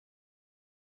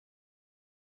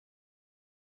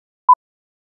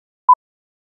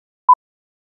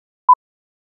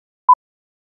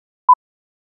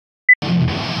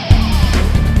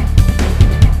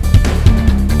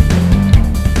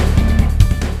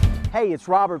Hey, it's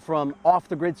Robert from Off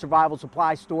the Grid Survival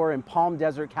Supply Store in Palm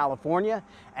Desert, California,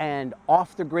 and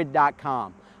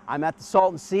offthegrid.com. I'm at the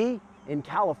Salton Sea in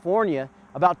California,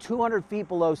 about 200 feet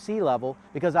below sea level,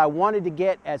 because I wanted to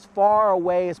get as far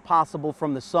away as possible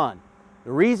from the sun.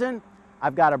 The reason?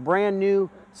 I've got a brand new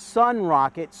sun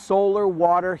rocket solar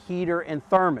water heater and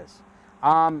thermos.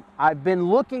 I've been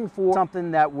looking for something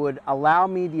that would allow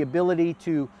me the ability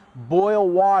to boil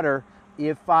water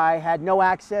if I had no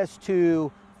access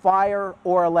to fire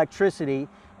or electricity,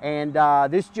 and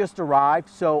this just arrived,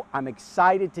 so I'm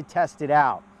excited to test it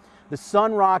out. The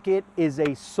Sun Rocket is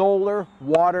a solar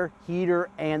water heater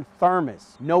and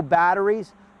thermos. No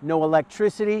batteries, no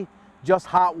electricity, just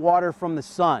hot water from the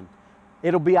sun.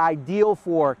 It'll be ideal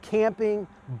for camping,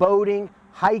 boating,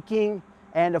 hiking,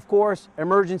 and of course,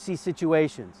 emergency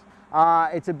situations.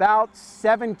 It's about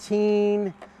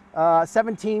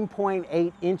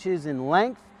 17.8 inches in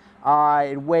length.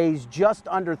 It weighs just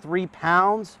under 3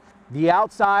 pounds. The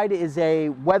outside is a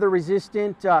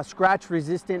weather-resistant,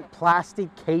 scratch-resistant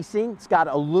plastic casing. It's got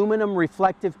aluminum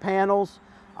reflective panels,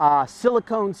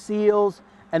 silicone seals,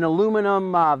 an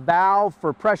aluminum valve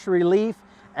for pressure relief,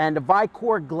 and a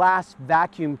Vicor glass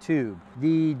vacuum tube.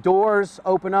 The doors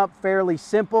open up fairly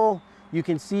simple. You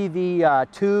can see the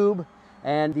tube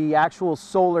and the actual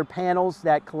solar panels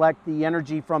that collect the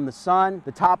energy from the sun.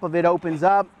 The top of it opens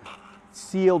up,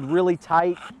 sealed really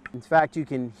tight. In fact, you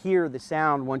can hear the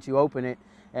sound once you open it,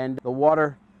 and the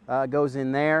water goes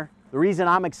in there. The reason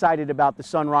I'm excited about the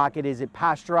Sun Rocket is it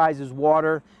pasteurizes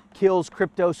water, kills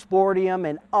cryptosporidium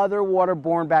and other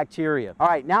waterborne bacteria. All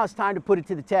right, now it's time to put it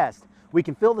to the test. We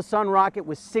can fill the Sun Rocket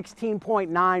with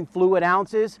 16.9 fluid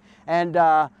ounces, and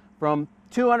from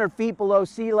 200 feet below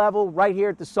sea level, right here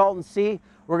at the Salton Sea,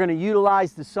 we're going to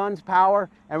utilize the sun's power,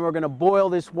 and we're going to boil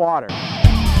this water.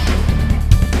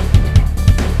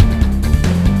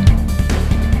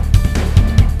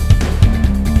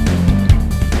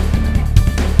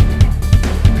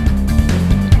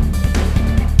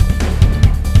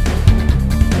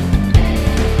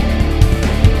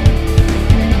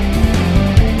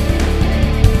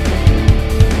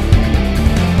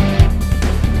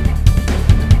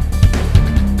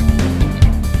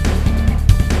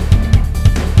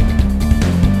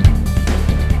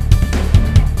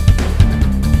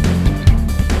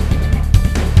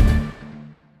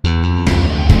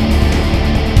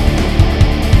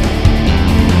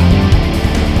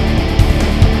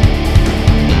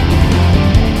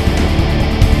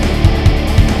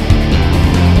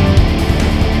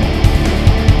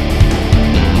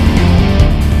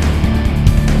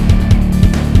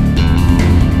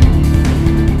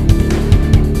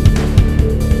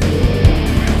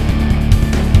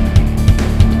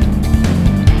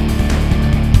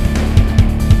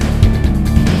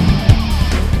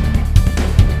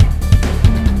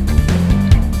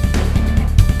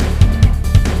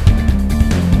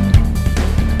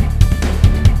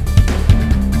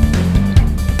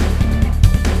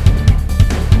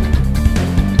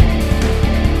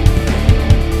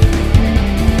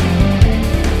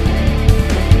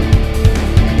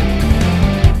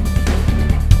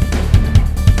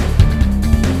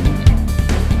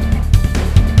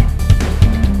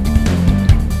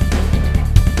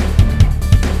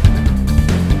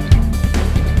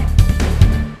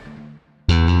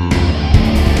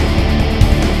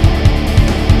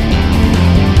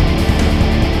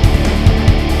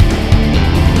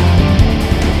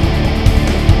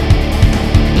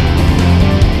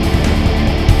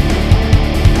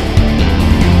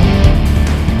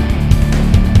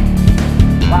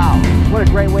 What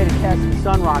a great way to test the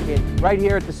Sun Rocket right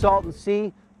here at the Salton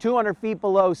Sea, 200 feet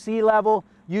below sea level,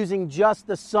 using just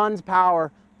the sun's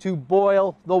power to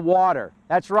boil the water.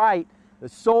 That's right, the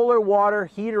solar water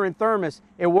heater and thermos,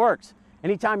 it works.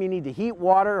 Anytime you need to heat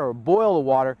water or boil the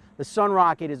water, the Sun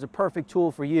Rocket is a perfect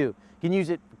tool for you. You can use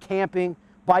it for camping,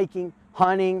 biking,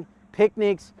 hunting,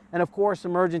 picnics, and of course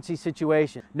emergency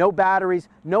situations. No batteries,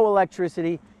 no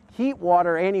electricity, heat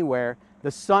water anywhere. The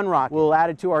Sun Rocket. We'll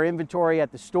add it to our inventory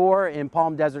at the store in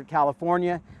Palm Desert,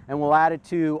 California, and we'll add it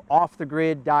to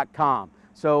offthegrid.com.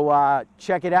 So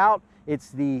check it out.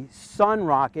 It's the Sun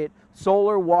Rocket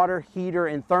solar water heater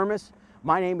and thermos.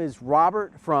 My name is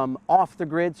Robert from Off the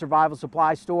Grid Survival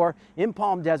Supply Store in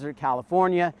Palm Desert,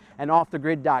 California, and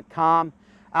offthegrid.com.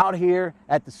 Out here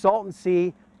at the Salton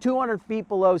Sea, 200 feet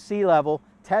below sea level,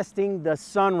 testing the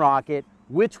Sun Rocket,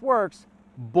 which works,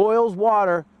 boils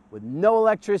water with no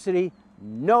electricity,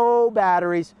 no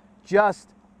batteries, just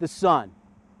the sun.